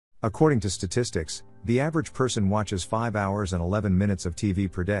According to statistics, the average person watches 5 hours and 11 minutes of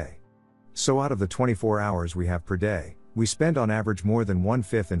TV per day. So out of the 24 hours we have per day, we spend on average more than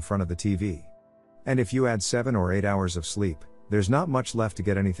 1/5 in front of the TV. And if you add 7 or 8 hours of sleep, there's not much left to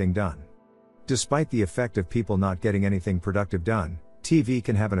get anything done. Despite the effect of people not getting anything productive done, TV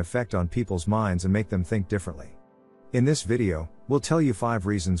can have an effect on people's minds and make them think differently. In this video, we'll tell you 5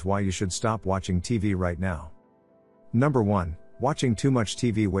 reasons why you should stop watching TV right now. Number 1, watching too much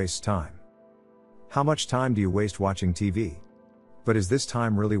TV wastes time. How much time do you waste watching TV? But is this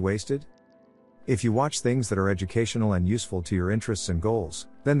time really wasted? If you watch things that are educational and useful to your interests and goals,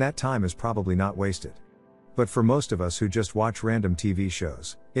 then that time is probably not wasted. But for most of us who just watch random TV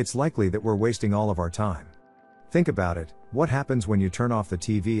shows, it's likely that we're wasting all of our time. Think about it, what happens when you turn off the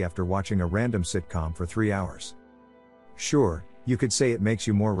TV after watching a random sitcom for 3 hours? Sure, you could say it makes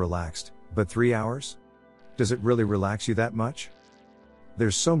you more relaxed, but 3 hours? Does it really relax you that much?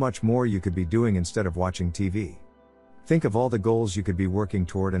 There's so much more you could be doing instead of watching TV. Think of all the goals you could be working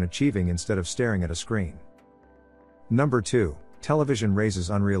toward and achieving instead of staring at a screen. Number 2, television raises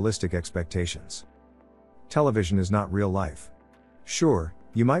unrealistic expectations. Television is not real life. Sure,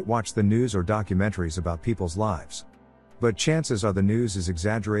 you might watch the news or documentaries about people's lives. But chances are the news is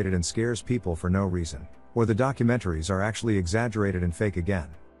exaggerated and scares people for no reason, or the documentaries are actually exaggerated and fake again.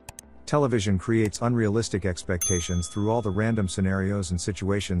 Television creates unrealistic expectations through all the random scenarios and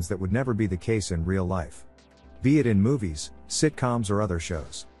situations that would never be the case in real life. Be it in movies, sitcoms or other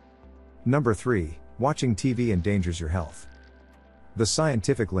shows. Number 3, watching TV endangers your health. The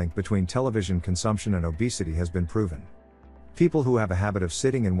scientific link between television consumption and obesity has been proven. People who have a habit of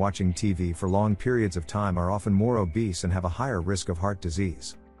sitting and watching TV for long periods of time are often more obese and have a higher risk of heart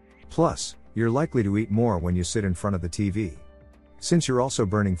disease. Plus, you're likely to eat more when you sit in front of the TV. Since you're also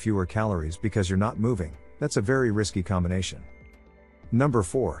burning fewer calories because you're not moving, that's a very risky combination. Number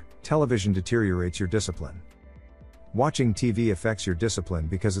 4, television deteriorates your discipline. Watching TV affects your discipline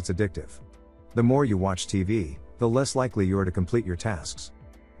because it's addictive. The more you watch TV, the less likely you are to complete your tasks.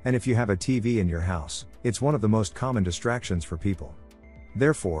 And if you have a TV in your house, it's one of the most common distractions for people.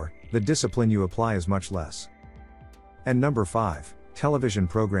 Therefore, the discipline you apply is much less. And number 5, television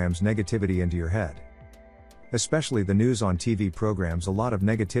programs negativity into your head. Especially the news on TV programs a lot of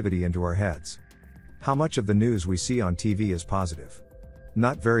negativity into our heads. How much of the news we see on TV is positive?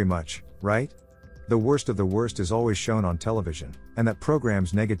 Not very much, right? The worst of the worst is always shown on television, and that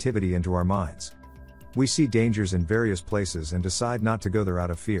programs negativity into our minds. We see dangers in various places and decide not to go there out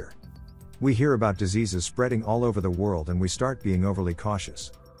of fear. We hear about diseases spreading all over the world and we start being overly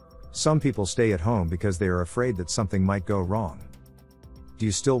cautious. Some people stay at home because they are afraid that something might go wrong. Do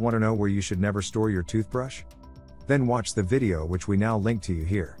you still want to know where you should never store your toothbrush? Then watch the video which we now link to you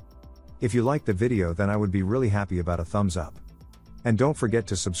here. If you like the video, then I would be really happy about a thumbs up. And don't forget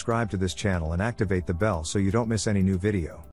to subscribe to this channel and activate the bell so you don't miss any new video.